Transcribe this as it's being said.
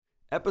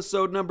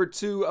Episode number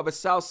 2 of A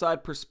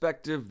Southside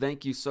Perspective.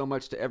 Thank you so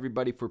much to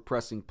everybody for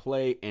pressing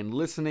play and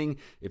listening.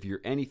 If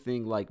you're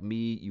anything like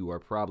me, you are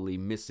probably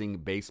missing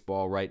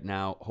baseball right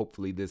now.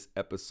 Hopefully this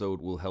episode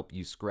will help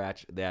you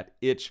scratch that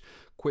itch.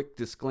 Quick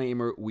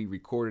disclaimer, we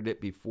recorded it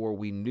before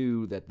we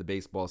knew that the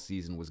baseball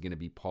season was going to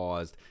be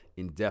paused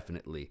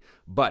indefinitely.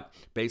 But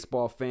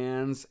baseball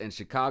fans and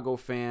Chicago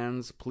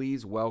fans,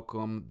 please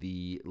welcome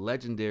the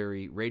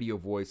legendary radio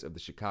voice of the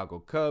Chicago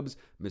Cubs,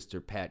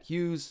 Mr. Pat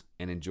Hughes,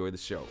 and enjoy the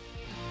show.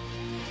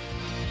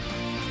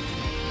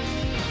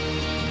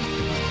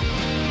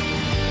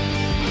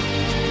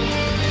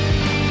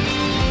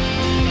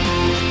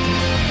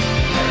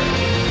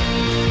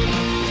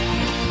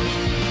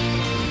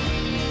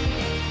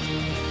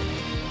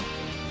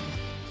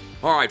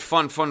 All right,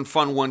 fun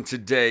one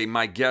today.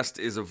 My guest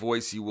is a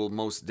voice you will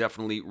most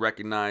definitely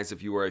recognize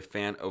if you are a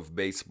fan of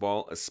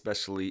baseball,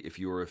 especially if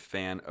you are a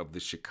fan of the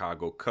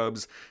Chicago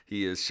Cubs.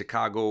 He is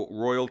Chicago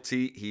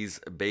royalty, he's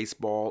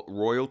baseball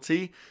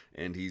royalty,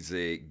 and he's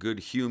a good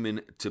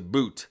human to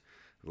boot.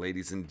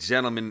 Ladies and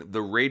gentlemen,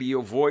 the radio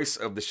voice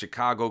of the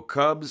Chicago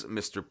Cubs,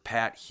 Mr.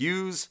 Pat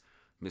Hughes.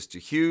 Mr.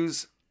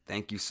 Hughes,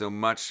 thank you so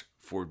much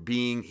for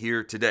being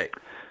here today.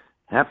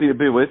 Happy to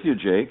be with you,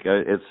 Jake.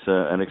 It's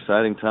an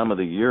exciting time of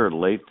the year,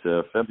 late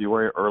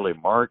February, early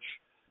March.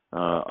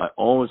 I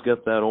always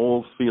get that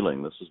old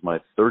feeling. This is my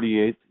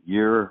 38th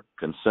year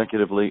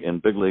consecutively in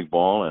big league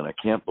ball, and I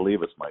can't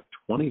believe it's my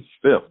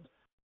 25th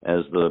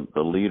as the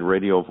lead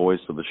radio voice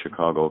of the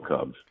Chicago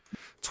Cubs.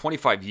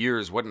 25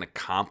 years, what an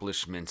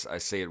accomplishment. I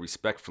say it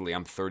respectfully.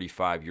 I'm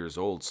 35 years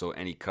old, so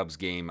any Cubs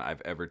game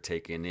I've ever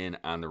taken in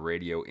on the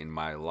radio in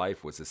my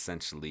life was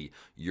essentially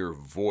your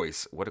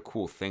voice. What a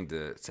cool thing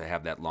to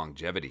have that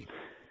longevity.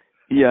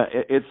 Yeah,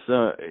 it's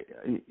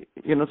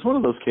it's one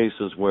of those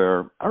cases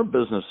where our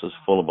business is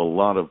full of a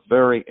lot of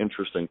very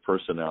interesting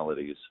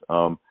personalities.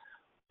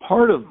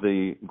 Part of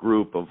the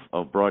group of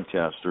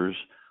broadcasters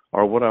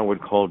are what I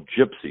would call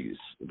gypsies.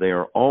 They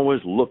are always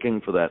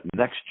looking for that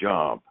next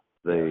job.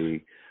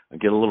 They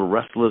get a little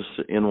restless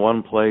in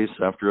one place.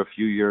 After a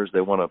few years,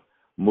 they want to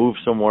move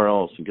somewhere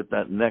else and get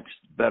that next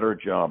better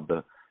job.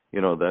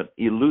 That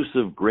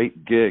elusive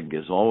great gig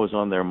is always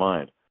on their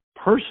mind.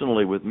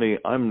 Personally, with me,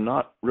 I'm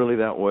not really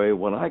that way.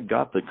 When I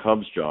got the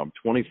Cubs job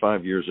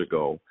 25 years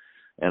ago,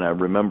 and I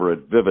remember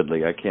it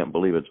vividly, I can't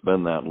believe it's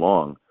been that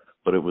long,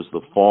 but it was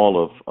the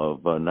fall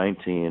of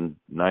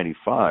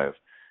 1995.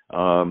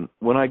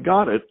 When I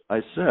got it, I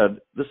said,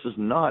 this is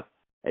not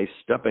a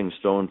stepping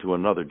stone to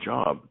another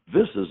job.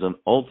 This is an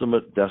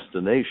ultimate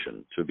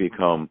destination to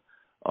become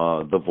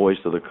the voice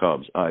of the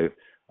Cubs. I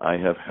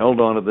have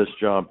held on to this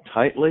job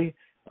tightly.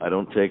 I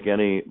don't take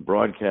any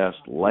broadcast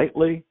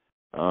lightly.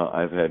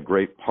 I've had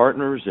great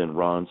partners in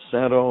Ron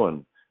Santo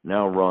and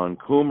now Ron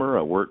Coomer.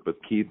 I worked with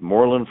Keith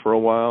Moreland for a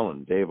while,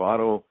 and Dave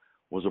Otto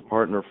was a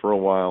partner for a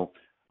while.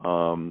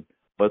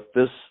 But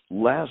this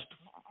last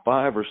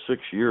 5 or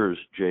 6 years,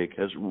 Jake,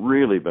 has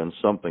really been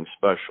something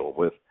special,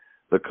 with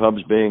the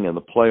Cubs being in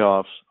the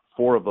playoffs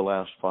 4 of the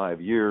last 5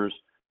 years.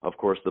 Of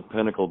course, the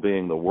pinnacle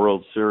being the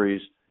World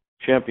Series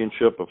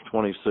championship of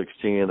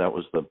 2016. That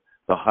was the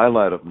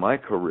highlight of my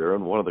career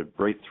and one of the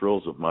great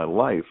thrills of my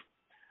life.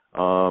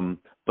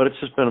 But it's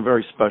just been a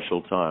very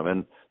special time.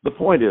 And the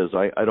point is,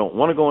 I don't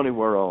want to go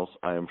anywhere else.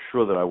 I am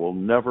sure that I will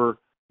never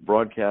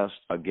broadcast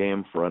a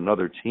game for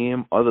another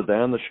team other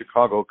than the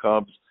Chicago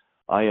Cubs.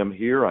 I am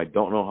here. I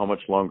don't know how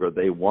much longer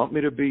they want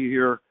me to be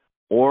here,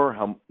 or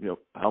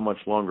how much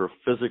longer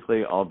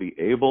physically I'll be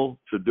able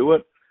to do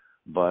it.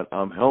 But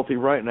I'm healthy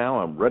right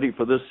now. I'm ready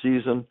for this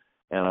season,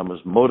 and I'm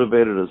as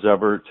motivated as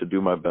ever to do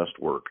my best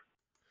work.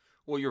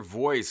 Well, your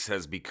voice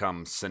has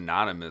become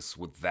synonymous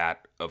with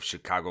that of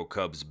Chicago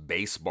Cubs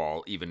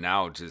baseball. Even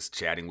now, just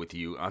chatting with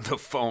you on the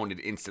phone,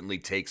 it instantly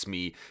takes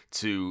me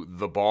to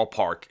the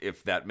ballpark,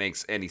 if that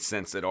makes any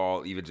sense at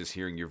all. Even just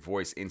hearing your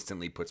voice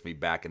instantly puts me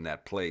back in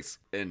that place.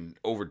 And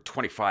over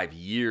 25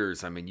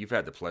 years, I mean, you've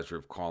had the pleasure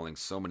of calling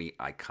so many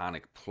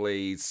iconic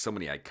plays, so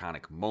many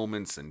iconic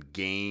moments and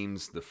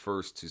games. The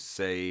first to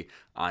say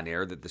on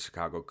air that the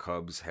Chicago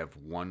Cubs have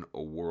won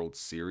a World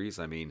Series.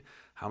 I mean,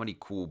 how many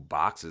cool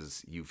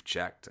boxes you've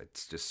checked.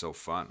 It's just so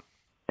fun.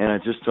 And I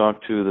just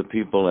talked to the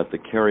people at the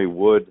Kerry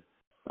Wood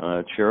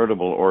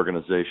charitable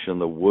organization,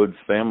 the Wood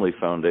Family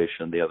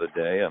Foundation, the other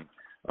day. And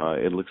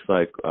it looks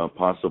like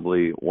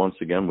possibly once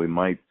again we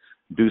might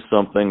do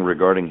something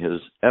regarding his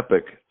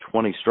epic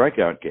 20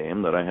 strikeout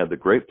game that I had the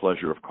great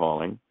pleasure of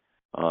calling.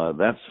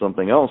 That's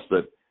something else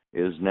that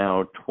is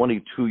now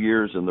 22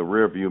 years in the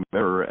rearview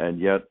mirror, and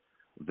yet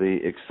the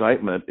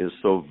excitement is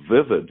so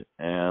vivid,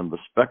 and the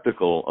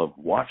spectacle of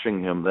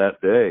watching him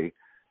that day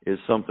is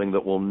something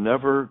that will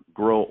never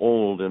grow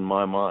old in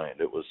my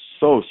mind. It was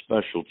so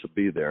special to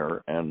be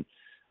there, and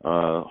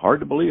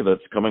hard to believe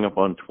it's coming up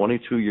on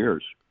 22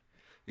 years.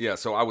 Yeah,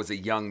 so I was a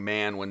young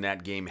man when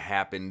that game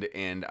happened,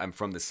 and I'm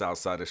from the south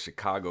side of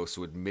Chicago,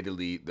 so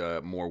admittedly the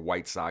more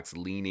White Sox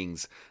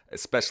leanings,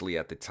 especially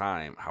at the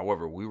time.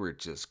 However, we were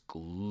just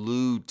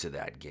glued to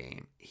that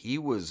game. He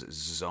was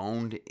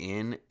zoned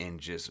in and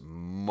just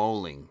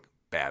mowing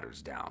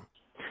batters down.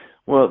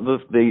 Well,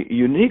 the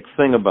unique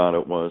thing about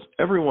it was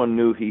everyone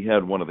knew he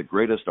had one of the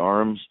greatest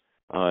arms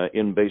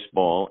in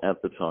baseball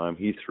at the time.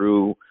 He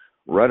threw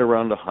right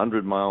around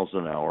 100 miles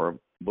an hour.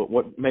 But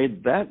what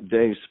made that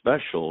day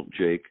special,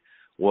 Jake,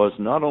 was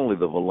not only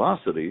the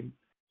velocity,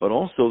 but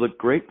also the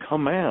great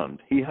command.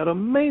 He had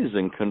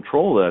amazing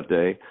control that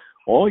day.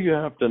 All you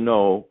have to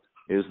know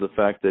is the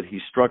fact that he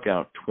struck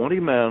out 20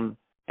 men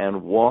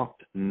and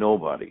walked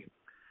nobody.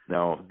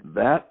 Now,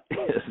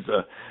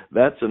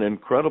 that's an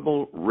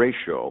incredible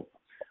ratio.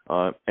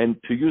 And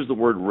to use the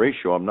word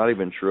ratio, I'm not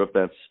even sure if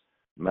that's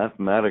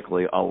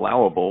mathematically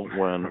allowable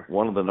when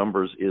one of the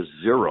numbers is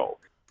 0.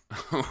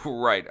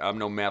 Right. I'm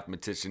no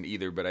mathematician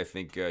either, but I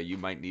think you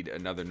might need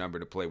another number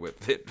to play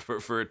with it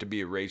for it to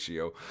be a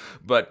ratio.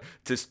 But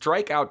to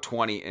strike out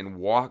 20 and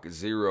walk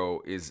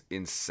 0 is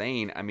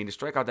insane. I mean, to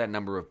strike out that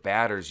number of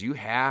batters, you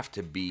have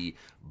to be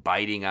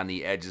biting on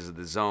the edges of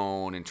the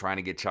zone and trying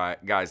to get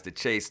guys to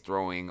chase,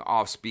 throwing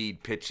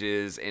off-speed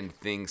pitches and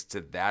things to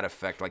that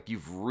effect. Like,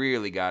 you've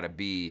really got to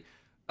be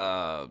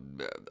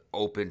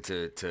open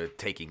to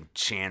taking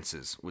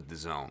chances with the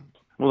zone.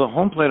 Well, the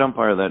home plate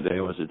umpire that day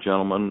was a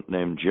gentleman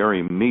named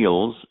Jerry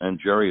Meals, and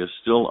Jerry is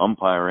still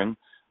umpiring,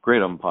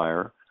 great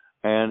umpire,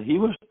 and he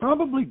was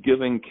probably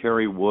giving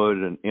Kerry Wood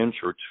an inch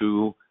or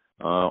two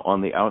on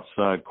the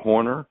outside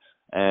corner,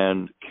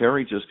 and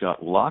Kerry just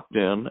got locked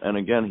in, and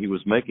again, he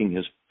was making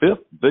his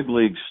 5th big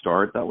league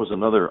start. That was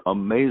another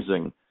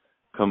amazing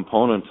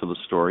component to the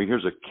story.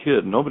 Here's a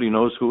kid, nobody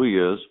knows who he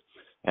is,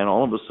 and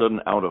all of a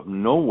sudden, out of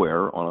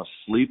nowhere, on a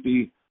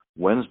sleepy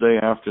Wednesday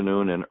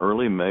afternoon in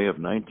early May of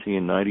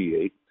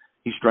 1998,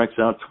 he strikes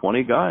out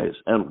 20 guys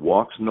and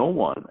walks no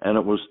one. And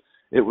it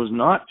was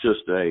not just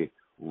a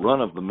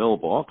run-of-the-mill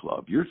ball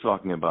club. You're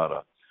talking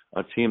about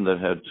a team that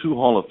had 2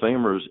 Hall of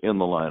Famers in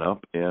the lineup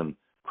in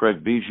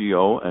Craig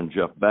Biggio and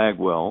Jeff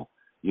Bagwell.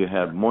 You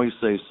had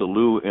Moises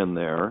Salou in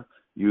there.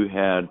 You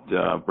had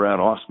Brad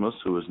Osmus,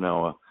 who is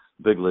now a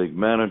big league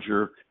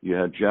manager. You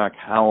had Jack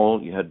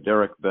Howell. You had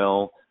Derek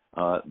Bell.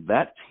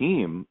 That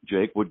team,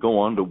 Jake, would go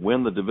on to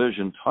win the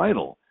division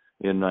title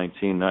in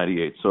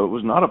 1998. So it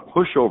was not a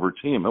pushover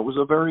team. It was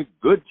a very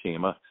good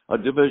team, a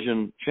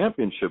division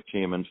championship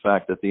team, in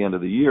fact, at the end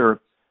of the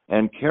year.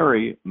 And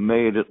Kerry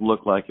made it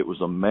look like it was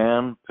a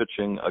man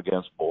pitching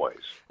against boys.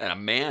 And a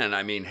man,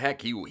 I mean,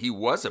 heck, he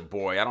was a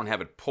boy. I don't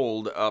have it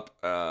pulled up,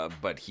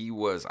 but he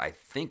was, I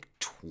think,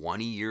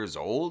 20 years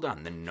old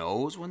on the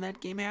nose when that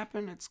game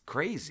happened. It's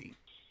crazy.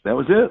 That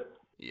was it.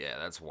 Yeah,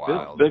 that's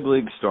wild. Big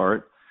league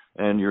start.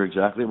 And you're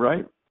exactly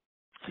right.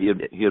 He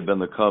had been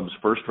the Cubs'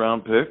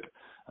 first-round pick.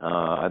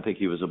 I think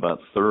he was about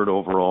 3rd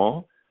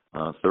overall,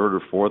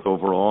 3rd or 4th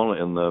overall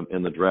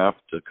in the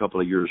draft a couple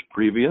of years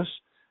previous.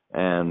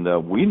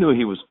 And we knew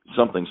he was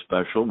something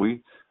special.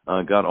 We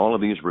got all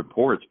of these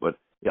reports. But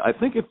I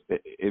think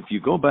if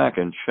you go back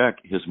and check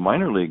his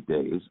minor league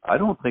days, I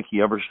don't think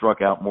he ever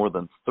struck out more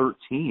than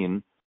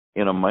 13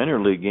 in a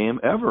minor league game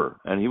ever.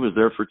 And he was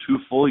there for 2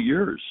 full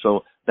years.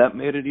 So that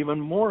made it even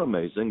more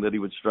amazing that he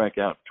would strike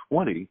out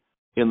 20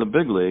 in the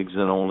big leagues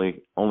in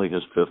only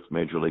his 5th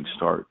major league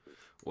start.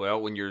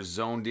 Well, when you're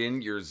zoned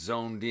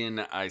in,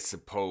 I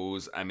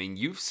suppose. I mean,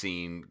 you've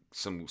seen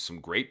some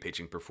great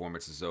pitching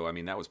performances, though. I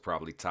mean, that was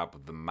probably top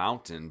of the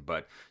mountain,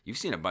 but you've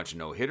seen a bunch of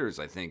no-hitters.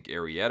 I think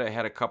Arrieta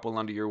had a couple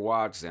under your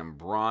watch,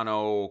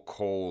 Zambrano,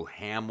 Cole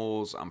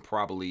Hamels. I'm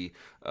probably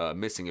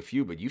missing a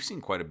few, but you've seen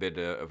quite a bit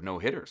of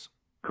no-hitters.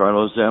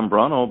 Carlos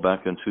Zambrano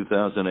back in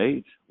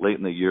 2008, late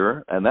in the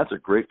year, and that's a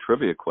great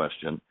trivia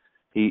question.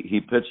 He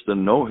pitched the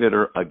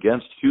no-hitter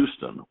against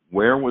Houston.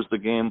 Where was the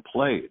game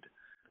played?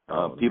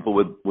 People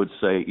would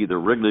say either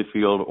Wrigley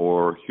Field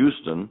or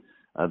Houston.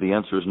 The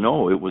answer is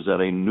no. It was at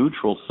a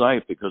neutral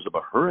site because of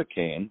a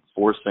hurricane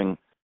forcing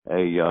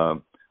a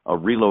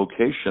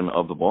relocation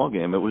of the ball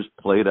game. It was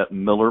played at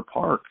Miller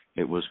Park.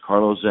 It was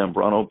Carlos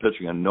Zambrano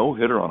pitching a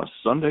no-hitter on a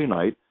Sunday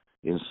night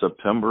in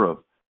September of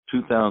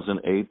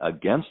 2008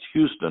 against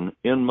Houston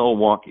in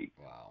Milwaukee.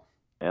 Wow.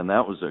 And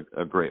that was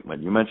a great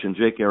one. You mentioned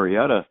Jake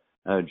Arrieta,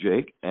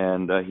 Jake,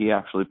 and he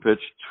actually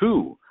pitched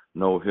 2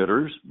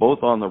 no-hitters,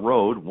 both on the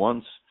road,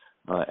 once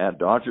at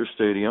Dodger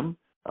Stadium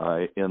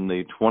in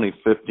the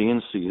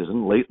 2015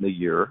 season, late in the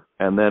year,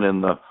 and then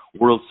in the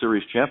World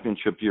Series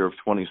championship year of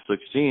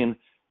 2016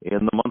 in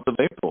the month of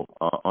April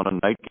on a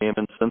night game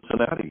in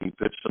Cincinnati. He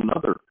pitched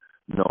another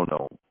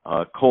no-no.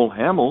 Cole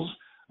Hamels,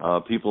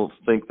 people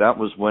think that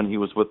was when he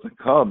was with the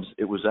Cubs.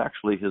 It was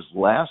actually his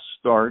last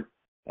start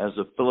as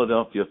a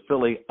Philadelphia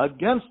Philly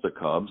against the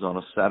Cubs on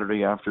a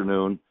Saturday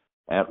afternoon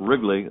at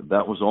Wrigley.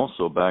 That was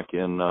also back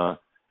in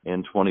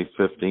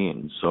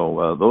 2015.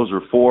 So those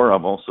are 4.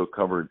 I've also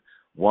covered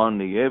Juan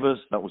Nieves.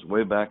 That was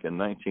way back in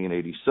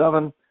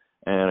 1987.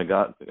 And I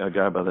got a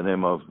guy by the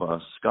name of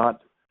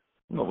Scott.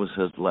 What was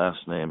his last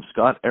name?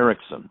 Scott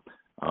Erickson.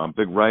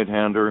 Big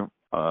right-hander.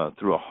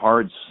 Threw a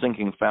hard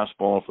sinking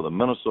fastball for the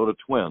Minnesota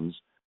Twins.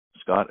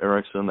 Scott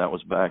Erickson. That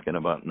was back in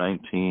about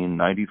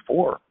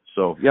 1994.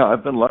 So, yeah,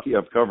 I've been lucky.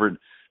 I've covered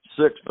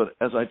 6. But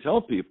as I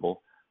tell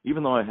people,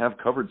 even though I have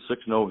covered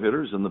 6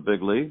 no-hitters in the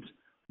big leagues,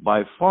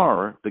 by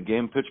far, the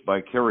game pitched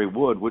by Kerry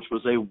Wood, which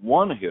was a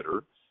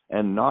one-hitter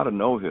and not a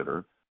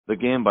no-hitter, the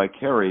game by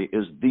Kerry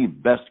is the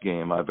best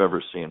game I've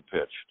ever seen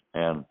pitched.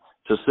 And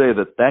to say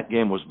that that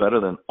game was better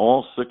than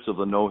all 6 of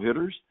the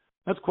no-hitters,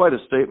 that's quite a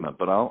statement,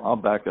 but I'll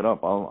back it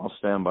up. I'll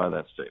stand by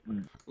that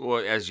statement.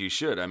 Well, as you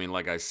should. I mean,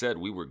 like I said,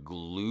 we were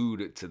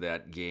glued to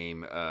that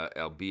game,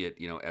 albeit,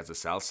 as a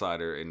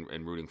Southsider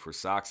and rooting for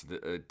Sox.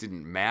 It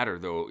didn't matter,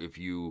 though, if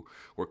you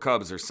were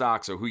Cubs or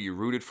Sox or who you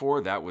rooted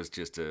for. That was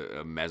just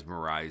a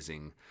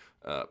mesmerizing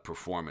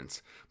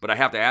performance. But I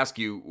have to ask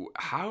you,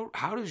 how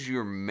does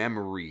your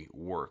memory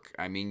work?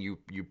 I mean,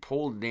 you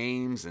pull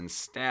names and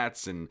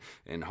stats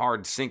and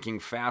hard sinking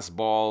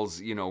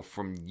fastballs,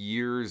 from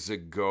years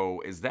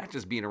ago. Is that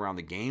just being around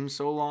the game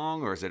so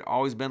long, or has it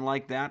always been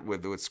like that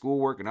with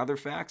schoolwork and other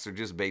facts, or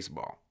just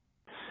baseball?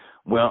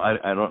 Well,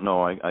 I don't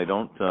know. I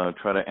don't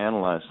try to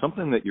analyze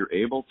something that you're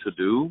able to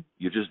do.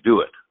 You just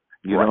do it.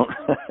 You Right.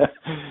 don't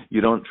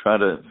you don't try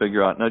to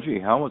figure out, now, gee,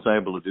 how was I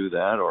able to do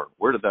that, or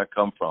where did that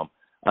come from?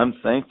 I'm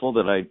thankful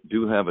that I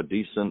do have a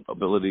decent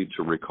ability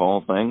to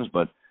recall things,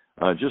 but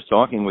just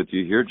talking with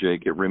you here,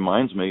 Jake, it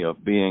reminds me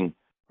of being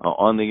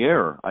on the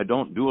air. I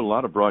don't do a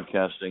lot of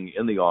broadcasting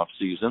in the off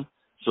season,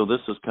 so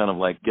this is kind of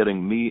like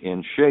getting me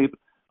in shape.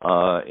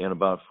 In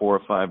about 4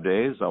 or 5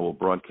 days, I will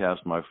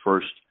broadcast my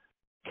first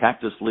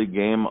Cactus League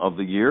game of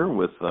the year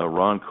with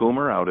Ron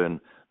Coomer out in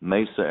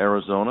Mesa,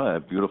 Arizona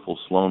at beautiful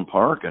Sloan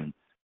Park,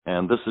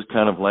 and this is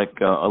kind of like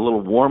a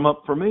little warm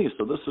up for me,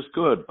 so this is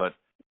good. But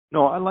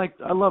no, I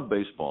love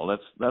baseball.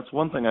 That's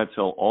one thing I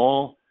tell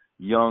all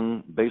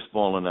young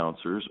baseball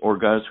announcers or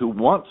guys who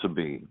want to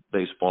be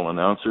baseball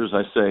announcers.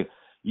 I say,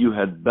 you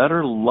had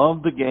better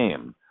love the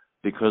game,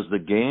 because the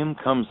game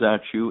comes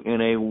at you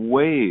in a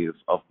wave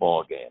of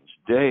ball games,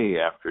 day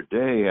after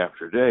day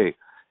after day.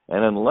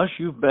 And unless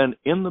you've been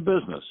in the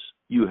business,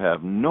 you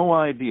have no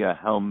idea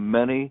how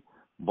many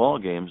ball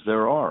games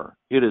there are.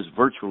 It is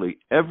virtually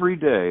every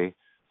day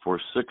for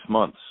 6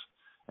 months.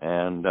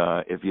 And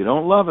if you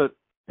don't love it,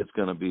 it's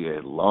going to be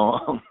a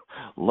long,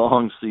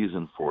 long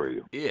season for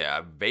you. Yeah,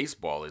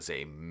 baseball is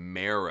a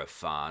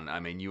marathon. I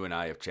mean, you and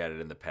I have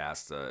chatted in the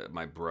past.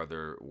 My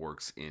brother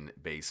works in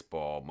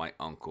baseball. My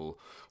uncle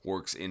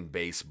works in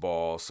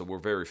baseball, so we're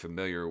very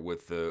familiar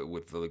with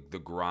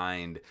the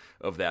grind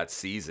of that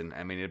season.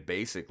 I mean, it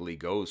basically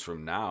goes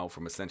from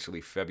essentially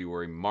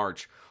February,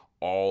 March,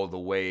 all the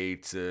way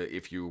to,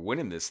 if you're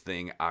winning this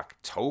thing,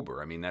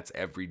 October. I mean, that's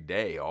every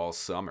day, all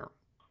summer.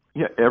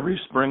 Yeah, every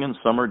spring and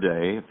summer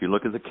day, if you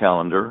look at the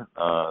calendar,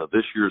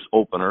 this year's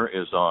opener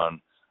is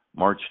on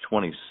March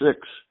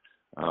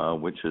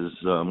 26th, which is,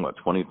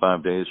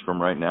 25 days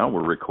from right now.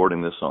 We're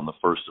recording this on the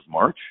 1st of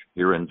March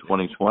here in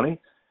 2020.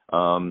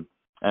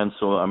 And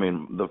so, I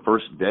mean, the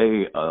first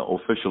day,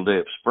 official day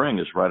of spring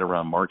is right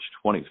around March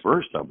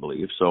 21st, I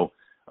believe. So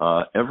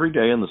every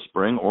day in the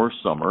spring or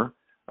summer,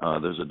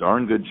 there's a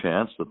darn good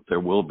chance that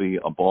there will be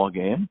a ball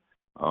game.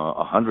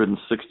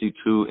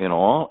 162 in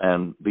all,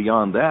 and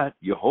beyond that,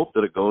 you hope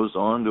that it goes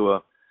on to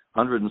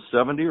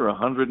 170 or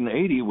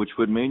 180, which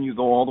would mean you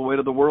go all the way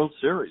to the World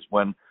Series.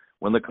 When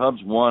the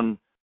Cubs won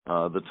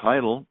the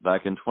title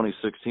back in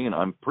 2016,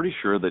 I'm pretty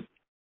sure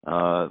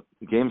that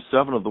Game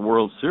 7 of the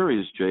World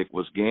Series, Jake,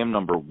 was game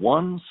number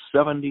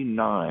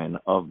 179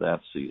 of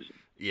that season.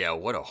 Yeah,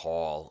 what a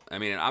haul. I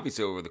mean,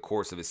 obviously over the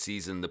course of a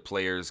season, the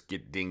players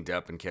get dinged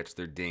up and catch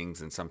their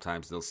dings, and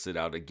sometimes they'll sit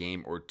out a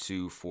game or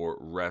two for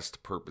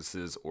rest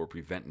purposes or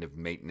preventative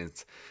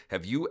maintenance.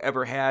 Have you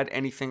ever had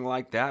anything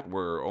like that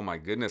where, oh my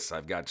goodness,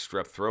 I've got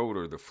strep throat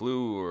or the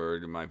flu or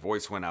my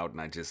voice went out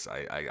and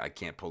I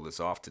can't pull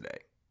this off today?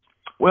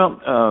 Well,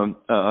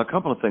 a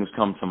couple of things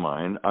come to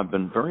mind. I've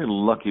been very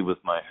lucky with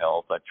my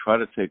health. I try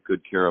to take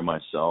good care of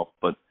myself,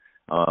 but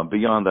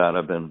beyond that,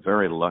 I've been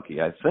very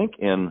lucky. I think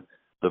in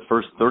the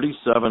first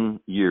 37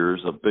 years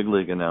of big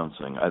league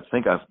announcing, I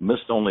think I've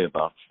missed only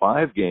about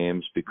 5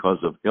 games because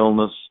of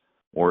illness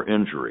or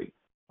injury.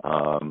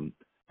 And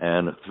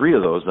 3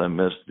 of those I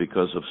missed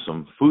because of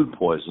some food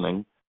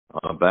poisoning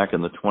back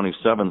in the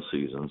 27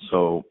 season.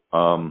 So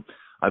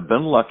I've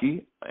been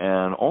lucky.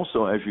 And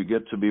also, as you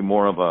get to be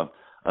more of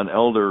an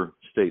elder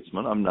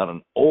statesman, I'm not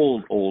an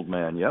old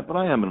man yet, but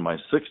I am in my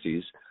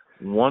 60s.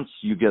 Once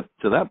you get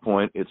to that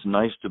point, it's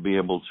nice to be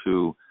able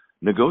to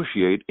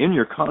negotiate in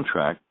your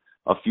contract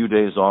a few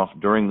days off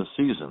during the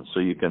season, so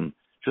you can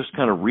just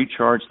kind of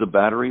recharge the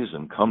batteries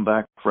and come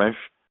back fresh.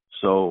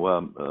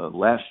 So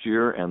last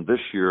year and this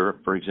year,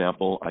 for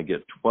example, I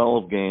get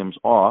 12 games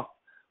off,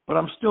 but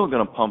I'm still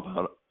going to pump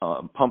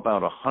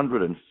out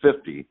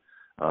 150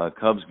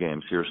 Cubs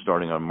games here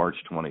starting on March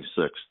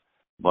 26th.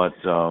 But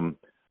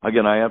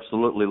again, I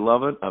absolutely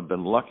love it. I've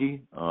been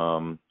lucky.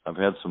 I've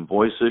had some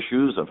voice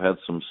issues. I've had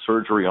some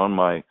surgery on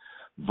my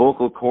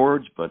vocal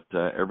cords, but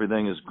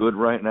everything is good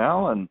right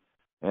now.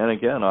 And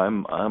again,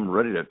 I'm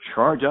ready to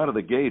charge out of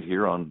the gate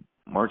here on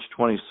March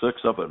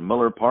 26th up at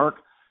Miller Park.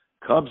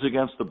 Cubs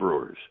against the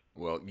Brewers.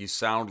 Well, you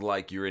sound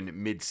like you're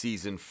in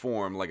mid-season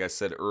form. Like I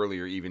said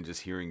earlier, even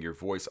just hearing your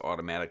voice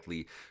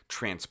automatically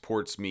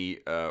transports me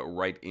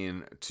right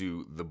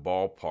into the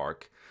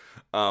ballpark.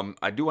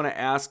 I do want to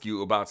ask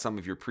you about some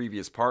of your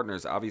previous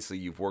partners. Obviously,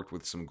 you've worked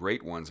with some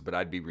great ones, but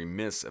I'd be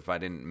remiss if I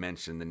didn't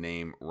mention the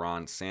name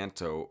Ron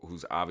Santo,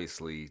 who's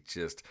obviously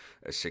just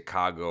a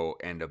Chicago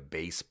and a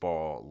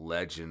baseball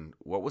legend.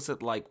 What was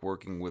it like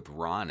working with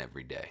Ron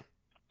every day?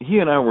 He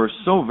and I were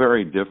so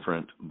very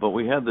different, but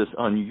we had this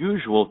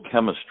unusual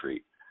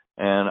chemistry,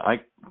 and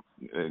I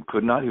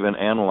could not even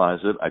analyze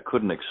it. I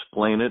couldn't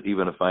explain it,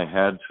 even if I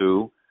had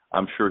to.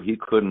 I'm sure he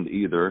couldn't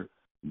either.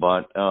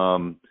 But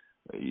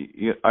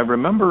I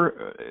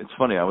remember, it's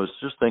funny, I was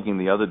just thinking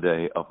the other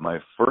day of my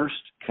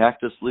first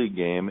Cactus League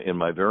game in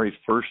my very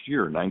first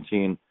year,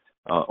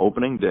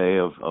 opening day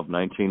of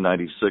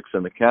 1996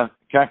 in the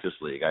Cactus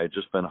League. I had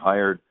just been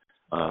hired,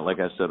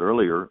 like I said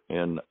earlier,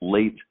 in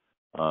late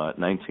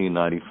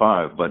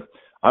 1995. But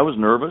I was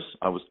nervous.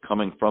 I was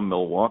coming from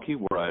Milwaukee,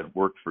 where I had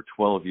worked for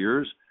 12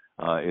 years.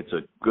 It's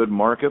a good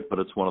market, but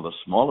it's one of the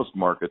smallest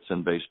markets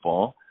in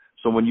baseball.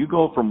 So when you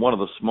go from one of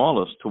the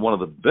smallest to one of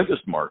the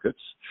biggest markets,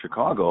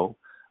 Chicago,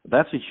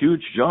 that's a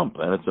huge jump,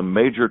 and it's a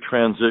major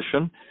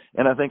transition.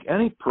 And I think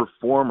any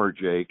performer,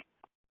 Jake,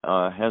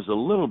 has a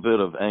little bit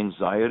of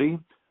anxiety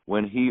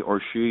when he or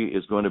she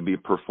is going to be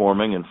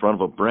performing in front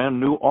of a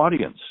brand new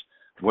audience.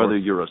 Whether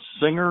you're a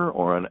singer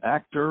or an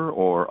actor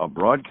or a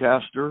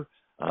broadcaster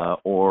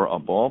or a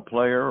ball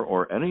player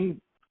or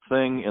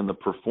anything in the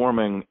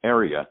performing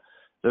area,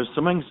 there's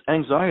some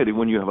anxiety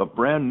when you have a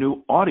brand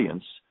new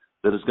audience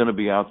that is going to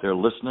be out there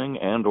listening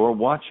and or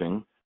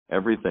watching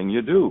everything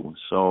you do.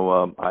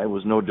 So I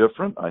was no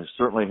different. I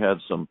certainly had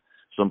some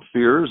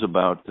fears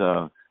about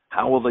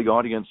how will the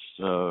audience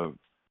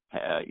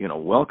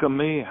welcome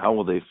me? How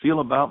will they feel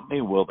about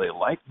me? Will they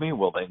like me?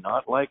 Will they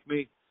not like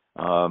me?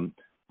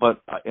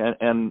 But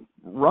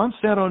Ron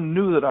Santo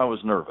knew that I was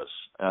nervous.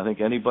 I think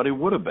anybody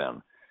would have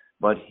been.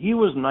 But he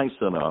was nice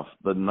enough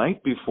the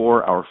night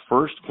before our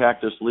first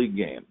Cactus League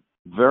game,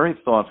 very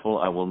thoughtful.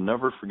 I will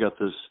never forget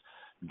this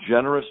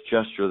generous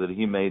gesture that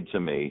he made to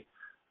me.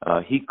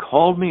 He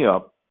called me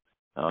up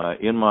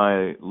in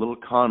my little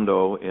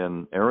condo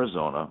in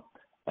Arizona,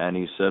 and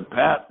he said,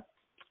 "Pat,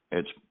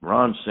 it's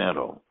Ron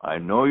Santo. I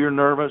know you're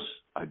nervous.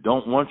 I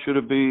don't want you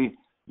to be.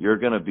 You're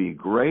going to be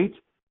great.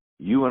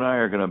 You and I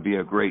are going to be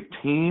a great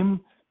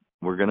team.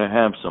 We're going to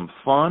have some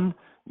fun.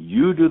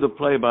 You do the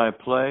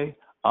play-by-play.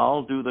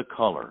 I'll do the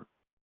color."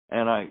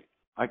 And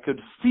I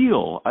could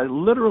feel, I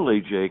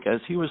literally, Jake,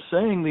 as he was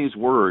saying these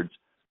words,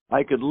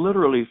 I could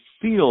literally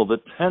feel the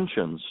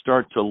tension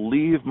start to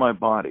leave my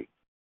body.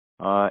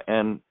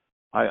 And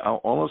I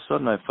all of a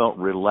sudden I felt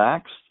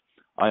relaxed.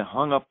 I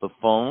hung up the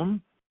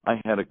phone. I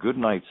had a good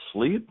night's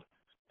sleep,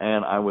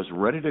 and I was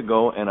ready to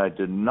go, and I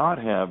did not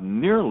have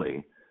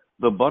nearly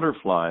the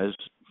butterflies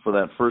for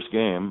that first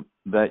game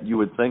that you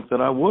would think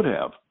that I would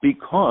have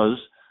because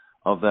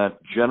of that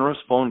generous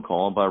phone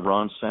call by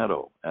Ron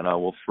Santo. And I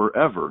will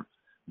forever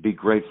be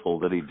grateful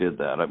that he did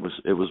that.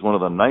 It was one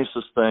of the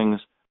nicest things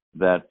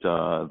that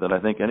I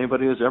think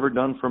anybody has ever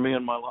done for me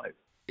in my life.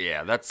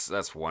 Yeah,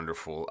 that's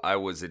wonderful. I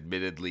was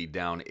admittedly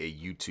down a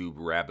YouTube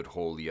rabbit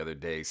hole the other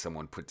day.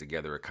 Someone put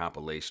together a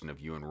compilation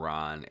of you and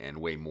Ron and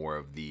way more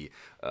of the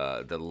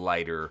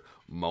lighter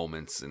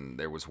moments. And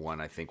there was one,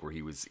 I think, where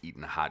he was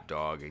eating a hot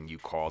dog and you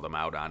called him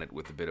out on it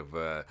with a bit of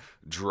a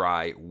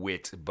dry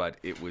wit. But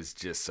it was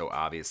just so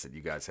obvious that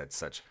you guys had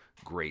such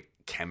great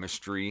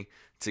chemistry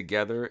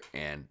together.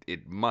 And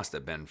it must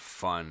have been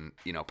fun,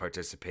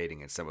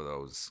 participating in some of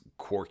those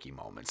quirky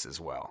moments as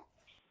well.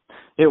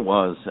 It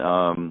was.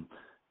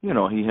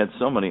 He had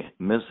so many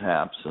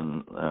mishaps,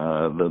 and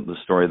the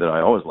story that I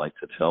always like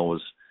to tell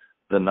was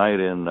the night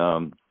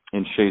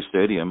in Shea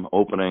Stadium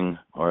opening,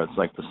 or it's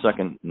like the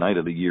second night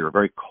of the year, a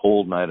very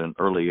cold night in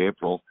early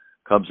April.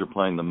 Cubs are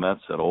playing the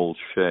Mets at Old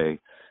Shea,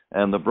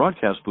 and the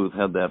broadcast booth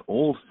had that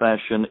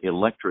old-fashioned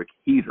electric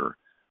heater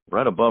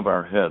right above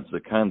our heads, the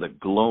kind that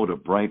glowed a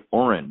bright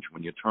orange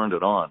when you turned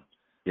it on.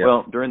 Yep.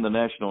 Well, during the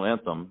national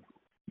anthem,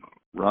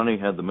 Ronnie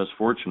had the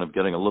misfortune of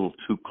getting a little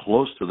too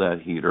close to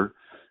that heater,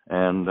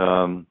 and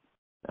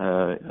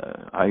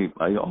I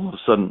all of a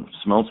sudden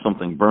smelled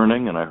something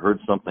burning, and I heard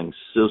something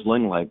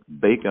sizzling like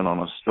bacon on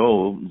a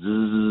stove.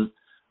 Zzz.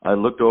 I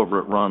looked over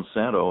at Ron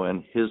Santo,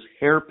 and his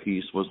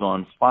hairpiece was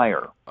on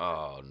fire.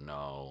 Oh,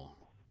 no.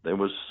 There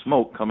was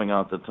smoke coming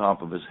out the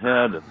top of his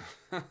head,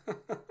 and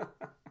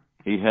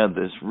he had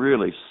this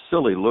really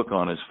silly look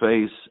on his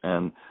face,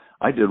 and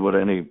I did what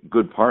any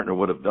good partner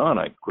would have done.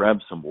 I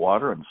grabbed some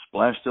water and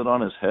splashed it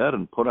on his head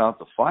and put out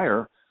the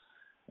fire.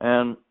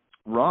 And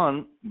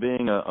Ron,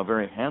 being a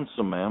very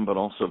handsome man, but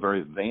also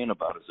very vain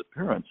about his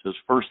appearance, his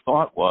first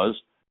thought was,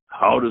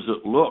 "How does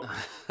it look?"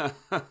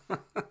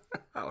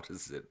 How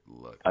does it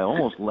look? I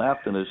almost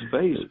laughed in his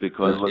face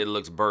because it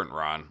looks burnt,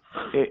 Ron.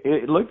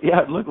 It looked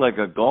like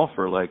a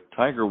golfer, like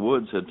Tiger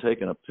Woods had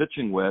taken a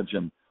pitching wedge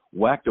and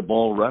whacked a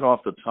ball right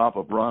off the top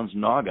of Ron's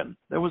noggin.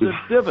 There was a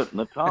divot in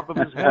the top of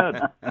his head.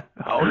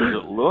 How does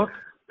it look?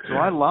 So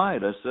I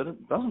lied. I said,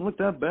 it doesn't look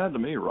that bad to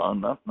me,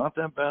 Ron. Not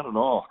that bad at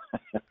all.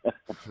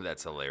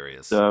 That's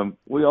hilarious.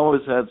 We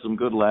always had some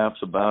good laughs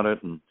about it,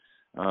 and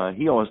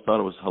he always thought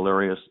it was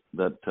hilarious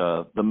that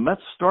the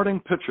Mets starting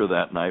pitcher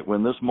that night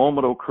when this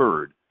moment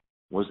occurred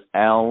was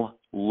Al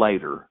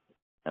Leiter,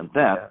 and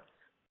that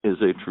is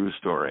a true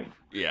story.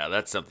 Yeah,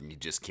 that's something you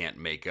just can't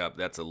make up.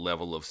 That's a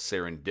level of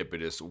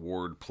serendipitous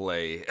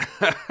wordplay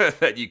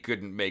that you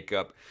couldn't make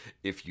up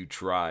if you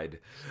tried.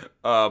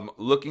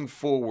 Looking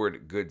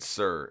forward, good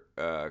sir,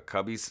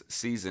 Cubbies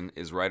season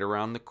is right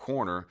around the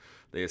corner.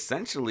 They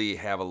essentially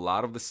have a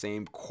lot of the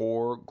same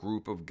core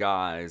group of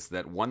guys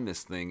that won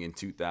this thing in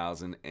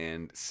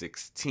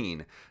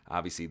 2016.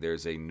 Obviously,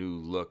 there's a new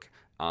look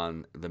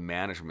on the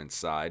management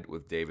side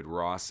with David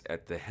Ross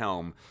at the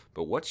helm.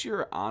 But what's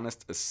your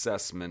honest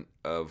assessment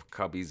of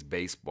Cubbies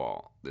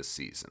baseball this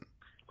season?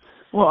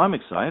 Well, I'm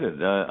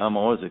excited. I'm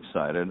always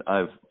excited.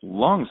 I've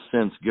long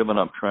since given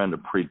up trying to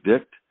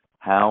predict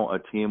how a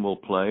team will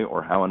play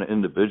or how an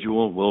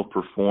individual will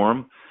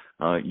perform.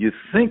 You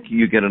think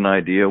you get an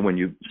idea when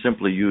you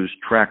simply use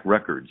track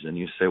records and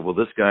you say, well,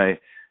 this guy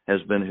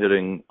has been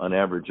hitting an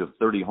average of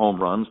 30 home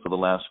runs for the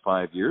last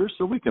 5 years,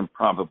 so we can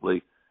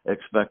probably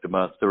expect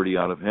about 30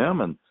 out of him.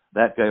 And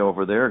that guy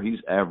over there, he's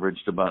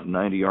averaged about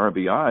 90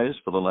 RBIs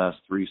for the last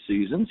 3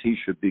 seasons. He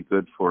should be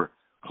good for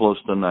close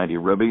to 90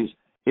 ribbies.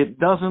 It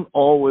doesn't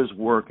always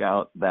work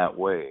out that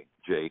way,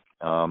 Jake.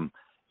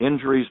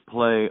 Injuries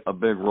play a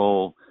big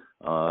role.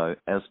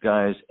 As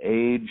guys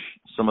age,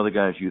 some of the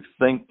guys you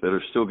think that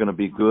are still going to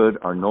be good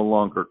are no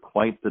longer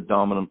quite the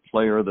dominant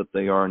player that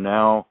they are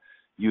now.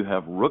 You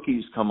have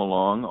rookies come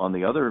along on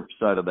the other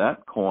side of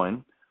that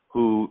coin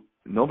who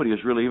nobody is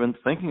really even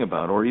thinking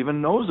about or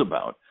even knows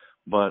about.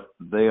 But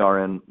they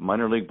are in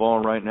minor league ball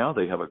right now.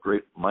 They have a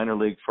great minor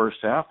league first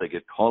half. They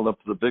get called up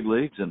to the big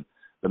leagues, and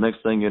the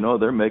next thing you know,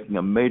 they're making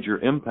a major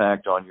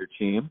impact on your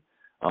team.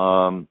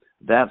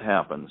 That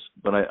happens.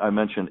 But I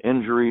mentioned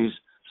injuries,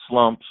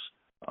 slumps,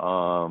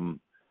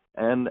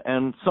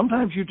 and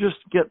sometimes you just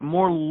get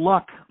more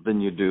luck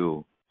than you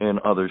do in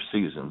other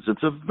seasons.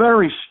 It's a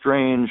very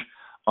strange,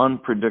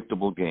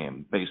 unpredictable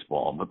game,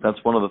 baseball. But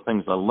that's one of the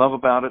things I love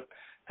about it.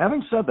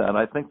 Having said that,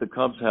 I think the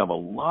Cubs have a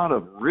lot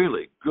of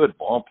really good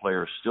ball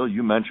players still.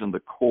 You mentioned the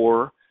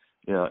core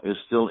is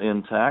still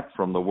intact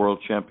from the World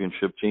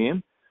Championship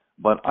team.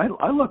 But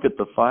I look at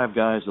the 5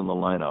 guys in the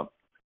lineup,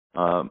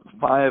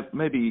 5,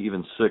 maybe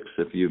even 6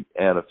 if you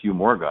add a few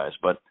more guys.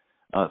 But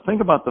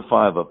think about the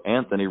 5 of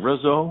Anthony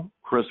Rizzo,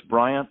 Chris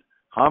Bryant,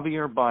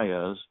 Javier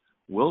Baez,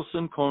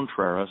 Wilson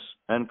Contreras,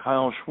 and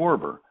Kyle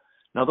Schwarber.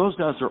 Now, those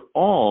guys are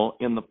all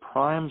in the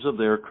primes of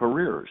their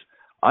careers.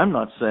 I'm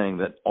not saying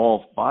that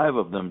all 5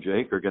 of them,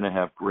 Jake, are going to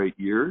have great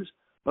years,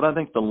 but I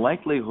think the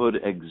likelihood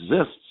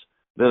exists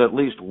that at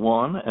least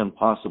 1 and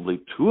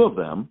possibly 2 of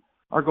them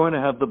are going to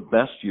have the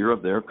best year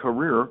of their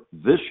career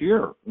this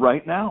year,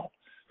 right now.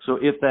 So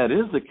if that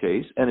is the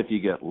case, and if you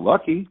get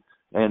lucky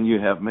and you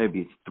have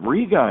maybe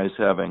 3 guys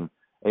having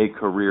a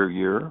career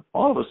year,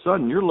 all of a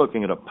sudden you're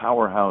looking at a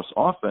powerhouse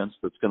offense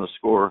that's going to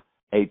score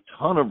a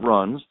ton of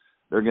runs.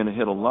 They're going to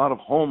hit a lot of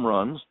home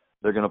runs.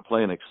 They're going to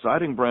play an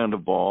exciting brand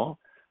of ball.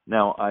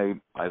 Now,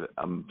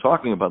 I'm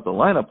talking about the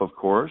lineup, of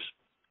course.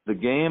 The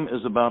game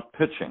is about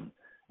pitching,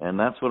 and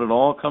that's what it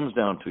all comes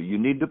down to. You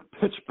need to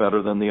pitch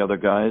better than the other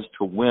guys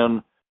to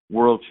win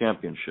world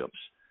championships.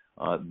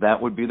 That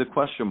would be the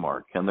question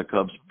mark. Can the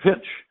Cubs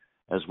pitch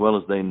as well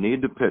as they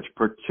need to pitch,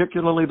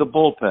 particularly the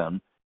bullpen,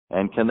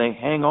 and can they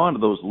hang on to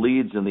those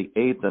leads in the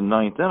 8th and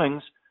 9th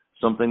innings,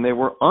 something they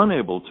were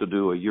unable to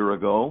do a year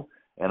ago?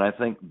 And I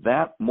think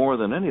that, more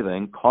than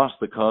anything, cost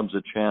the Cubs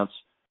a chance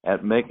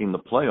at making the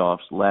playoffs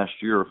last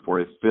year for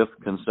a 5th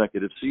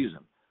consecutive season.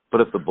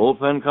 But if the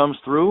bullpen comes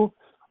through,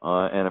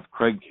 and if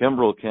Craig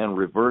Kimbrell can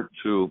revert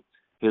to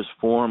his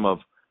form of,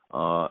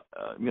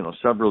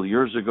 several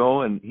years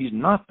ago, and he's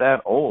not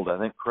that old. I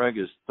think Craig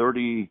is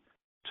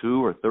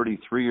 32 or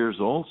 33 years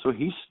old, so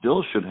he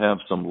still should have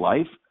some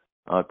life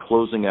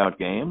closing out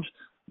games.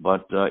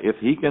 But if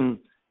he can,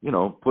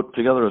 put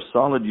together a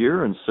solid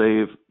year and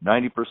save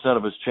 90%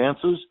 of his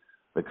chances,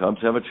 the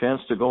Cubs have a chance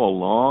to go a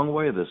long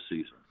way this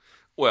season.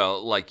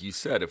 Well, like you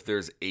said, if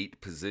there's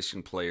 8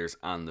 position players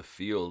on the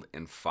field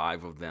and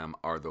 5 of them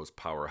are those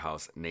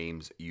powerhouse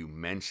names you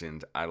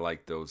mentioned, I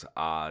like those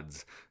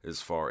odds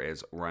as far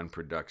as run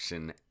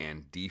production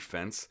and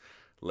defense.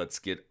 Let's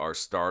get our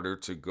starter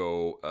to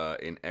go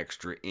an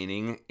extra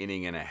inning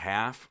and a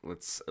half.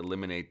 Let's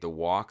eliminate the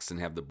walks and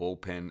have the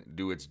bullpen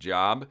do its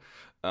job.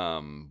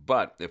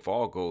 But if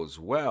all goes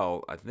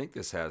well, I think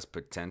this has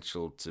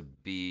potential to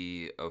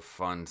be a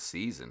fun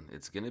season.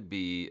 It's gonna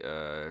be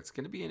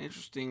an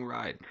interesting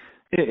ride.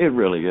 It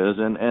really is,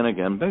 and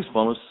again,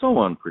 baseball is so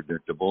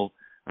unpredictable.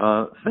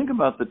 Think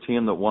about the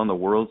team that won the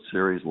World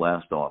Series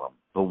last autumn,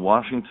 the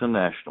Washington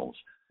Nationals.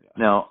 Yeah.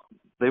 Now,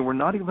 they were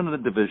not even the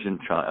division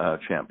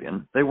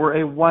champion. They were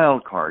a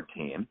wild card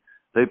team.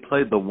 They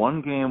played the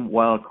 1-game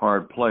wild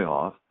card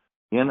playoff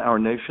in our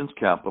nation's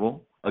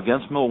capital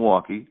against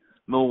Milwaukee.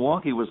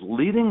 Milwaukee was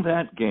leading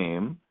that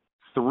game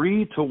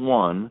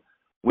 3-1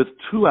 with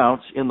 2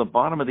 outs in the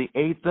bottom of the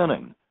 8th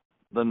inning.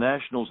 The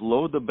Nationals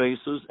load the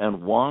bases,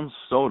 and Juan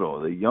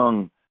Soto, the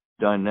young,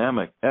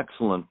 dynamic,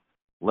 excellent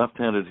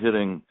left-handed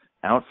hitting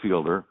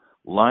outfielder,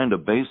 lined a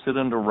base hit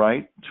into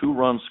right, 2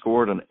 runs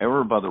scored, an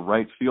error by the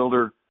right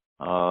fielder,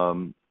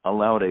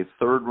 allowed a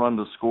 3rd run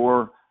to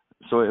score.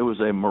 So it was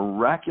a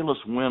miraculous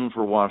win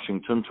for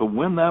Washington to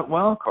win that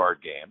wild card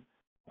game.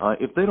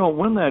 If they don't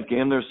win that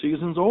game, their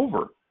season's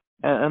over.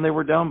 And they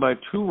were down by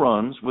 2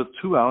 runs with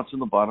 2 outs in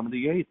the bottom of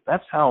the 8th.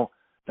 That's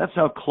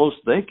how close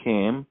they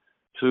came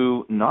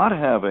to not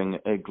having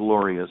a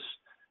glorious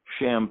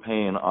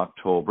champagne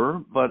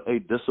October, but a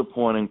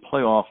disappointing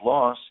playoff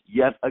loss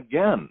yet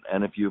again.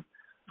 And if you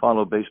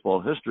follow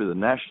baseball history, the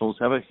Nationals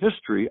have a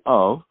history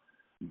of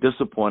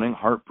disappointing,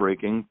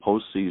 heartbreaking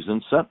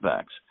postseason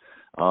setbacks.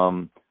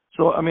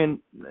 So, I mean,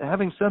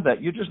 having said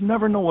that, you just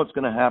never know what's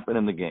going to happen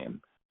in the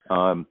game.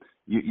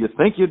 You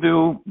think you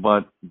do,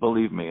 but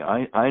believe me,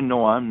 I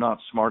know I'm not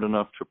smart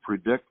enough to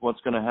predict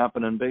what's going to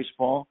happen in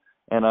baseball,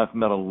 and I've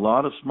met a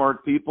lot of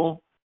smart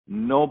people.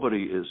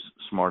 Nobody is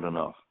smart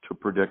enough to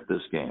predict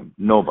this game.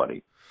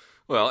 Nobody.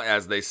 Well,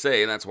 as they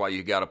say, that's why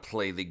you got to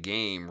play the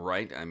game,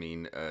 right? I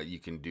mean, you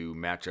can do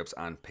matchups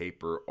on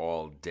paper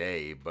all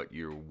day, but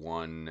you're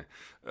one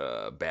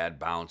bad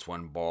bounce,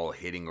 one ball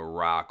hitting a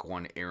rock,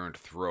 one errant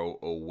throw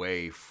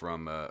away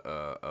from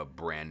a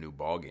brand new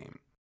ball game.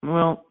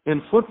 Well,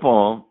 in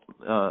football,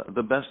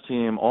 the best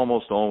team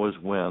almost always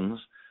wins.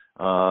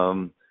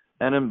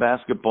 And in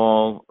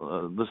basketball,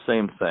 the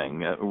same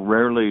thing.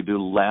 Rarely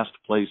do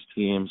last-place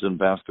teams in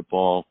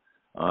basketball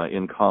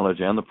in college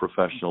and the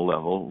professional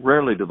level,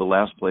 rarely do the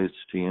last-place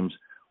teams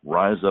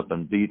rise up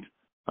and beat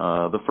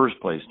the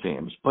first-place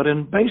teams. But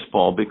in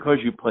baseball, because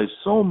you play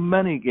so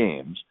many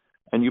games,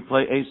 and you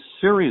play a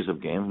series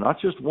of games, not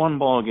just one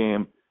ball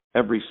game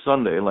every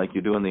Sunday like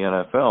you do in the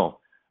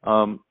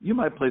NFL, you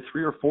might play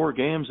 3 or 4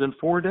 games in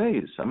 4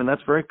 days. I mean,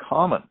 that's very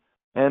common.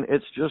 And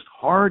it's just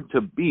hard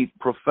to beat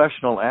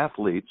professional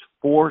athletes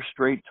 4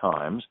 straight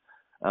times.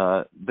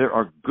 There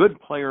are good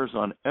players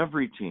on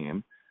every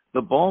team.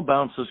 The ball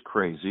bounces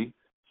crazy.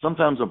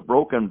 Sometimes a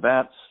broken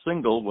bat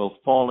single will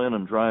fall in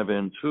and drive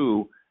in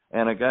 2,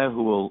 and a guy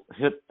who will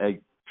hit a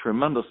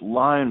tremendous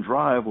line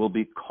drive will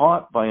be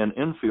caught by an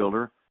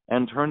infielder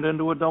and turned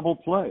into a double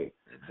play.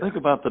 Think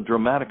about the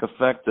dramatic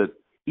effect that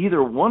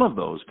either one of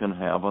those can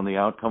have on the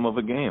outcome of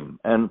a game.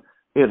 And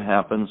it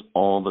happens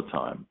all the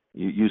time.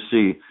 You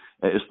see,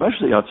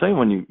 especially, I'll tell you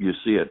when you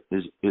see it,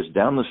 is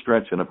down the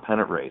stretch in a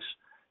pennant race.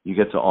 You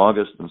get to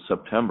August and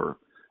September,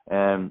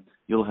 and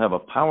you'll have a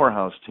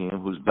powerhouse team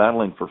who's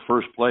battling for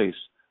first place,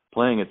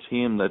 playing a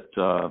team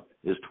that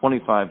is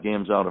 25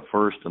 games out of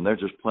first, and they're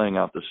just playing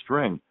out the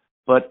string.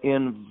 But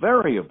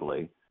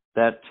invariably,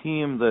 that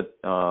team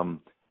that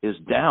is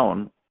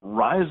down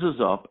rises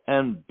up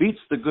and beats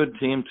the good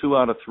team 2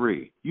 out of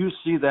 3. You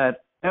see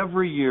that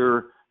every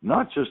year,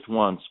 not just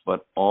once,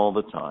 but all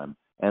the time.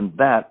 And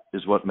that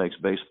is what makes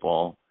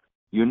baseball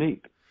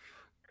unique.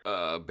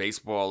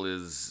 Baseball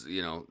is,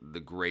 the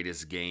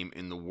greatest game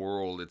in the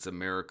world. It's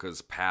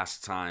America's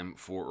pastime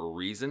for a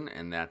reason,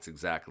 and that's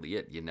exactly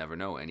it. You never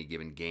know. Any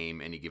given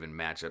game, any given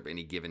matchup,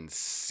 any given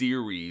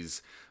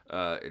series,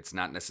 it's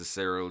not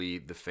necessarily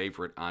the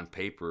favorite on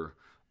paper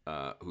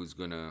who's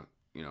gonna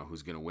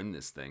win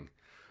this thing.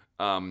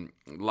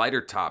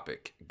 Lighter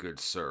topic,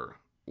 good sir.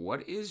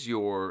 What is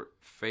your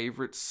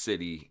favorite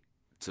city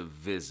to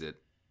visit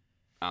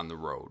on the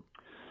road?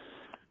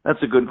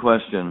 That's a good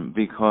question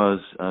because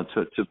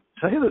to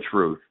tell you the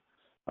truth,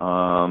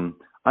 I'm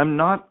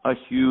not a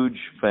huge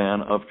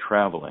fan of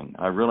traveling.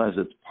 I realize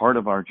it's part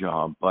of our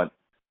job, but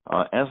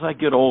as I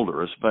get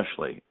older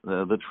especially,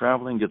 the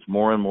traveling gets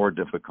more and more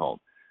difficult.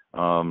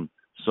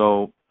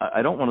 So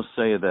I don't want to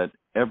say that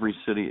every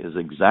city is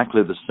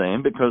exactly the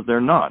same because they're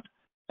not,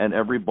 and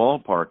every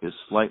ballpark is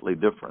slightly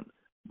different.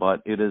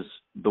 But it is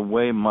the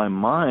way my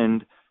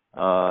mind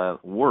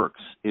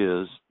works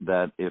is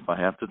that if I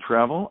have to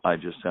travel, I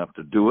just have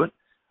to do it.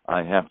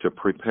 I have to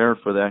prepare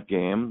for that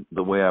game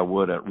the way I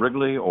would at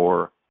Wrigley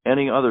or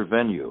any other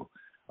venue.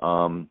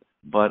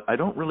 But I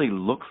don't really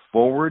look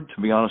forward,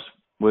 to be honest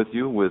with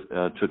you,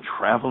 to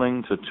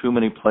traveling to too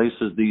many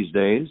places these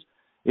days.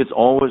 It's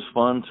always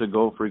fun to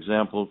go, for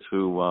example,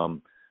 to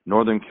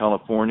Northern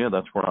California.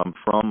 That's where I'm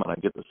from, and I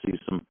get to see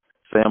some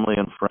family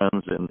and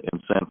friends in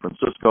San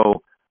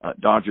Francisco.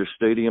 Dodger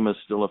Stadium is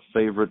still a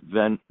favorite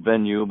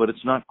venue, but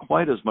it's not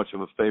quite as much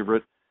of a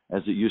favorite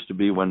as it used to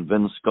be when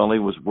Vin Scully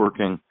was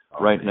working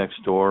right next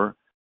door.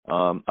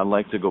 I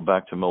like to go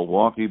back to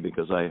Milwaukee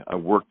because I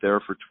worked there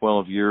for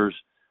 12 years.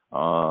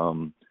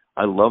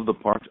 I love the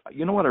parks.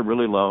 You know what I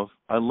really love?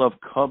 I love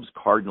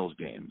Cubs-Cardinals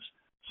games.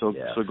 So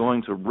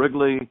going to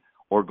Wrigley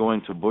or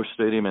going to Busch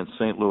Stadium in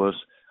St. Louis,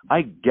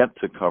 I get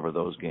to cover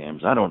those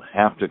games. I don't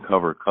have to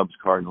cover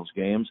Cubs-Cardinals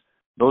games.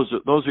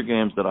 Those are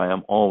games that I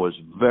am always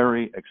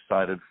very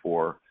excited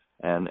for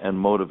and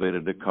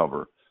motivated to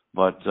cover.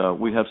 But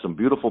we have some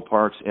beautiful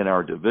parks in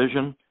our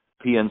division.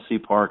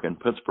 PNC Park in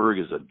Pittsburgh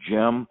is a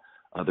gem.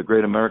 The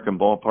Great American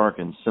Ballpark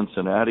in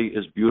Cincinnati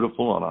is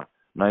beautiful on a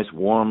nice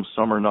warm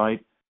summer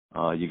night.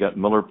 You got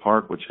Miller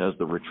Park, which has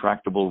the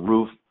retractable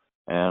roof,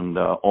 and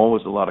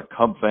always a lot of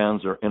Cub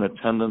fans are in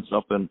attendance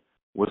up in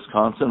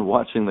Wisconsin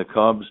watching the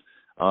Cubs.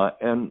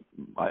 And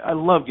I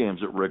love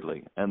games at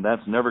Wrigley, and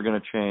that's never going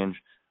to change.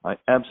 I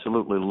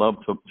absolutely love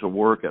to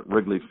work at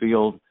Wrigley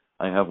Field.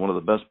 I have one of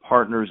the best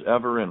partners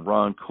ever in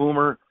Ron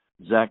Coomer.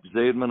 Zach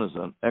Zaidman is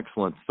an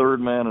excellent third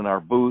man in our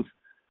booth.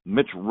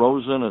 Mitch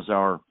Rosen is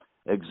our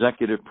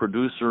executive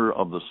producer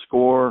of the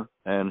score,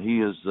 and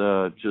he is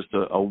just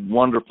a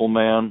wonderful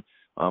man,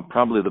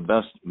 probably the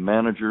best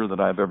manager that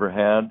I've ever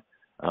had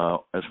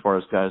as far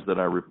as guys that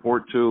I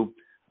report to.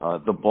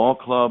 The ball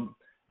club.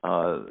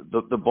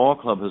 The ball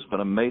club has been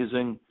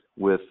amazing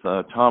with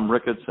Tom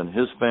Ricketts and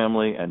his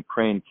family and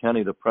Crane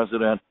Kenny, the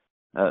president.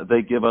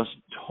 They give us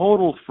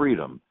total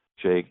freedom,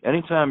 Jake.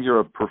 Anytime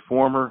you're a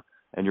performer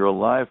and you're a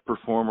live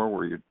performer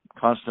where you're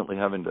constantly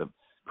having to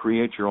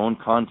create your own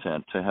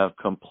content, to have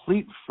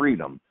complete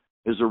freedom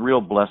is a real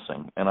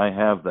blessing, and I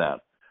have that.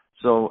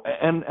 So,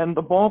 and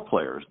the ball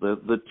players,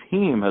 the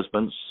team has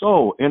been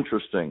so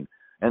interesting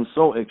and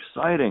so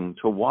exciting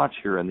to watch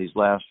here in these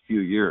last few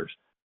years.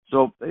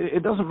 So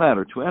it doesn't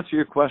matter. To answer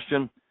your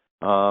question,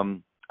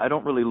 I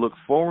don't really look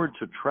forward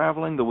to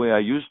traveling the way I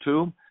used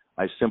to.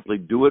 I simply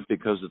do it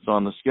because it's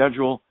on the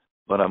schedule,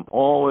 but I'm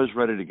always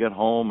ready to get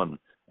home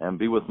and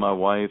be with my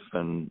wife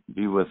and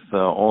be with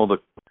all the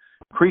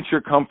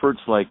creature comforts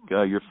like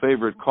your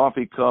favorite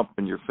coffee cup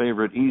and your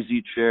favorite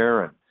easy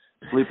chair and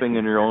sleeping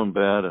in your own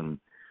bed, and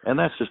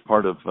that's just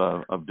part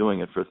of doing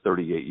it for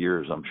 38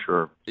 years, I'm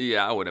sure.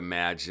 Yeah, I would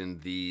imagine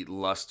the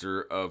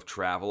luster of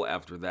travel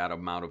after that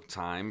amount of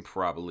time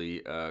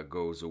probably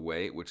goes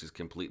away, which is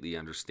completely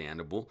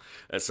understandable.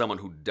 As someone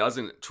who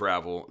doesn't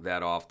travel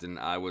that often,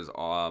 I was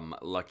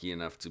lucky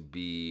enough to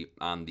be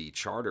on the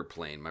charter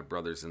plane. My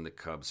brother's in the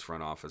Cubs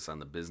front office on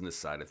the business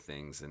side of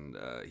things, and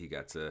he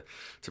got to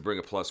bring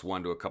a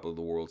 +1 to a couple of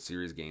the World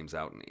Series games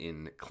out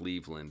in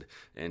Cleveland,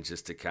 and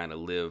just to kind of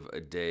live a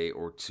day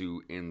or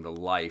two in the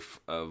life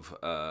of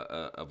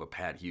a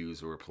Pat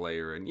Hughes or a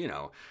player, and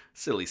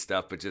silly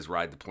stuff, but just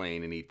ride the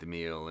plane and eat the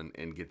meal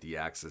and get the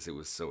access. It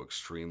was so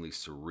extremely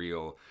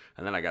surreal.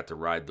 And then I got to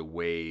ride the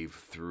wave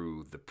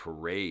through the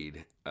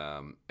parade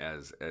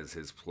as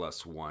his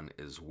 +1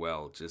 as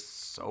well.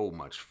 Just so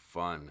much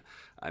fun.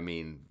 I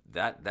mean,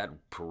 that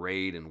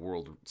parade and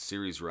World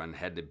Series run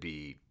had to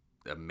be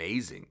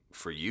amazing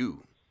for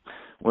you.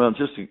 Well,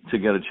 just to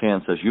get a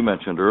chance, as you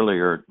mentioned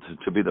earlier,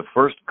 to be the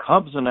first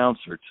Cubs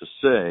announcer to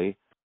say,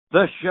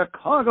 the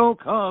Chicago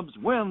Cubs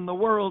win the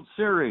World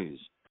Series,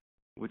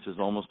 which is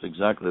almost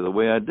exactly the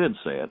way I did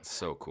say it.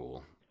 So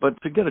cool.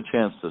 But to get a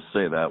chance to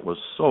say that was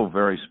so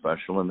very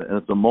special, and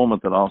it's a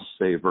moment that I'll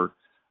savor.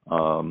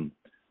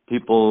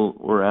 People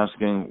were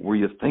asking, were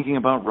you thinking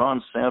about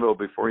Ron Santo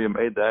before you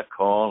made that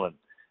call?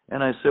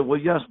 And I said, well,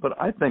 yes, but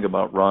I think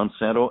about Ron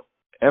Santo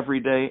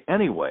every day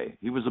anyway.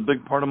 He was a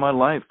big part of my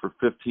life for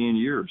 15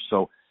 years.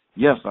 So,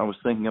 yes, I was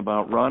thinking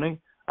about Ronnie.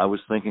 I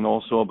was thinking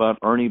also about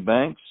Ernie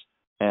Banks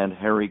and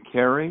Harry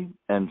Carey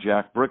and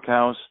Jack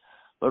Brickhouse.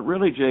 But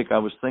really, Jake, I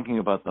was thinking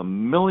about the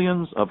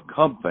millions of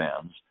Cub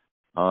fans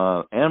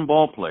and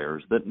ball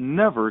players that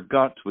never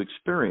got to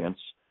experience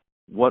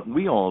what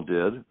we all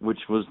did, which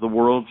was the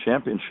World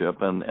Championship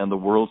and the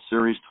World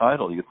Series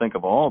title. You think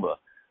of all the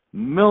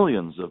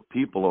millions of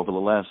people over the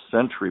last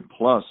century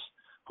plus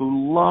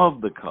who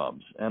love the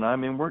Cubs. And, I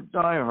mean, we're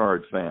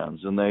diehard fans,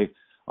 and they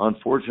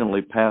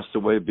unfortunately passed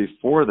away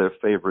before their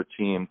favorite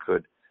team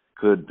could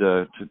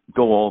to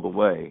go all the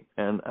way.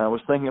 And I was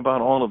thinking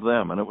about all of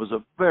them, and it was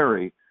a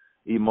very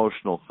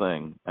emotional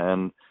thing.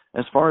 And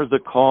as far as the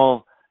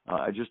call,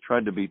 I just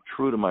tried to be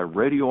true to my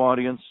radio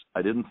audience.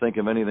 I didn't think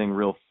of anything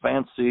real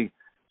fancy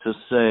to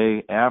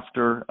say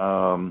after.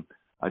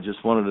 I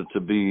just wanted it to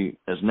be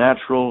as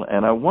natural,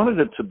 and I wanted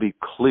it to be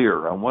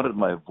clear. I wanted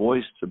my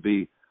voice to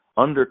be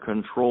under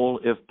control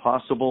if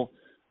possible,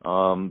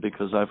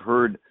 because I've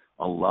heard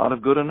a lot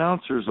of good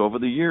announcers over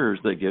the years.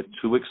 They get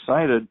too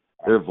excited.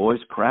 Their voice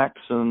cracks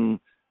and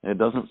it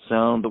doesn't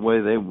sound the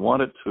way they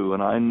want it to.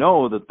 And I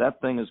know that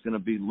thing is going to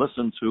be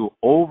listened to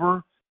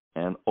over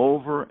and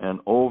over and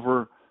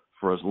over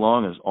for as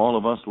long as all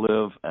of us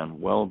live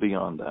and well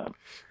beyond that.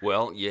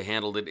 Well, you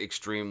handled it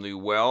extremely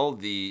well.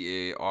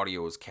 The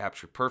audio was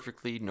captured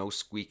perfectly, no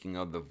squeaking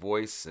of the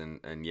voice,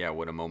 and yeah,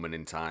 what a moment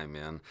in time,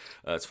 man.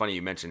 It's funny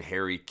you mentioned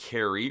Harry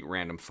Carey.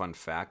 Random fun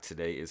fact,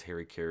 today is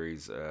Harry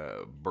Carey's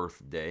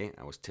birthday.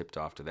 I was tipped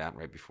off to that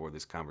right before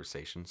this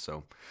conversation,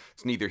 so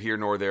it's neither here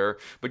nor there.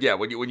 But yeah,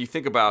 when you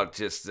think about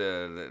just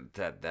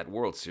that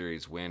World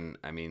Series win,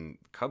 I mean,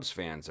 Cubs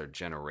fans are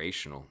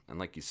generational, and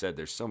like you said,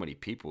 there's so many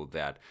people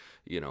that,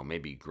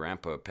 maybe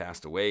grandpa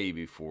passed away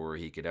before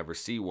he could ever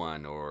see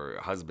one, or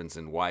husbands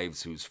and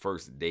wives whose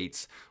first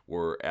dates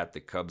were at the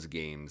Cubs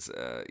games.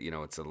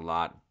 It's a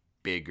lot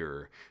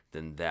bigger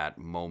than that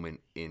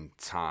moment in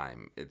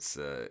time. It's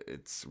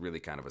really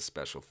kind of a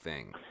special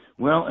thing.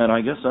 Well, and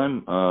I guess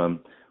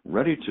I'm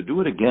ready to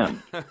do it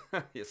again.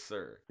 Yes,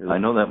 sir. I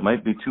know that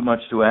might be too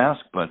much to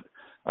ask, but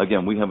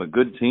again, we have a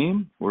good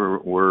team.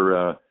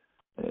 We're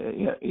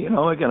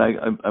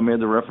Again, I made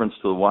the reference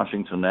to the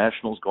Washington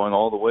Nationals going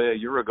all the way a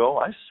year ago.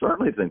 I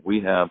certainly think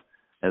we have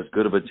as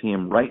good of a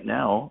team right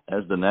now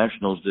as the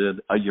Nationals did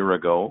a year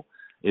ago.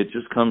 It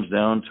just comes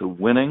down to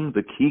winning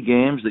the key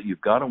games that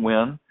you've got to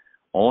win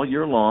all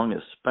year long,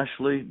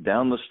 especially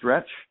down the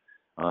stretch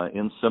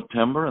in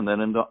September and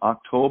then into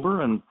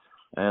October.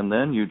 And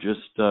then you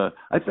just,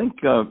 I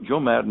think Joe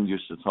Madden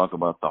used to talk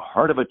about the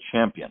heart of a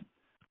champion.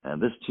 And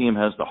this team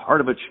has the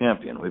heart of a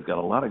champion. We've got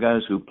a lot of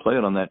guys who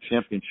played on that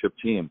championship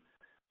team.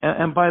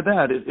 And by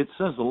that, it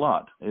says a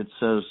lot. It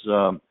says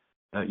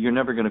you're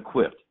never going to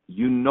quit.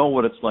 You know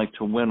what it's like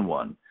to win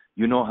one.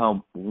 You know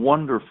how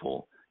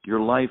wonderful your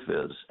life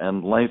is,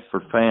 and life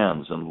for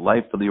fans and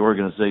life for the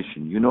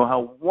organization. You know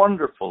how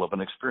wonderful of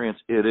an experience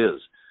it is.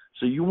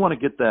 So you want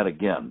to get that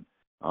again.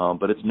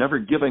 But it's never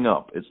giving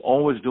up. It's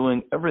always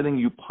doing everything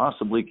you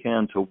possibly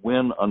can to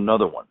win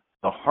another one.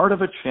 The heart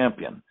of a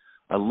champion.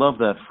 I love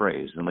that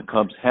phrase. And the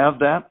Cubs have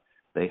that.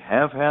 They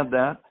have had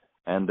that.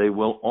 And they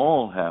will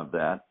all have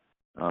that.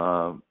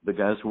 The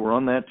guys who are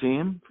on that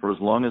team for as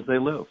long as they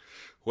live.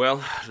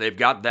 Well, they've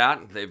got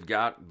that. They've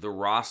got the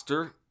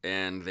roster.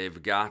 And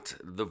they've got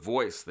the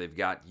voice. They've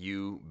got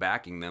you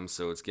backing them.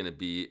 So it's going to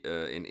be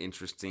an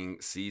interesting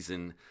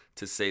season,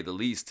 to say the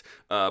least.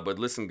 But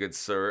listen, good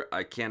sir,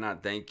 I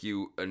cannot thank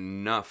you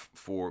enough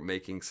for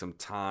making some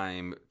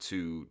time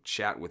to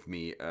chat with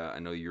me. I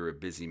know you're a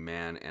busy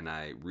man, and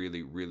I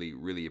really, really,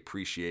 really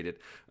appreciate it.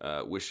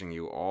 Wishing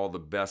you all the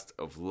best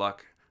of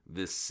luck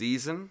this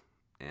season,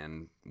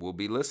 and we'll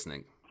be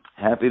listening.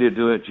 Happy to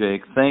do it,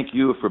 Jake. Thank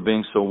you for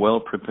being so well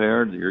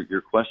prepared.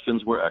 Your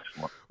questions were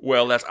excellent.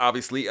 Well, that's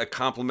obviously a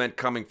compliment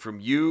coming from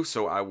you,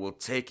 so I will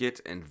take it,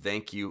 and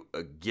thank you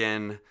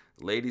again.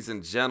 Ladies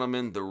and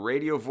gentlemen, the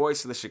radio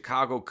voice of the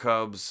Chicago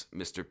Cubs,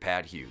 Mr.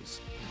 Pat Hughes.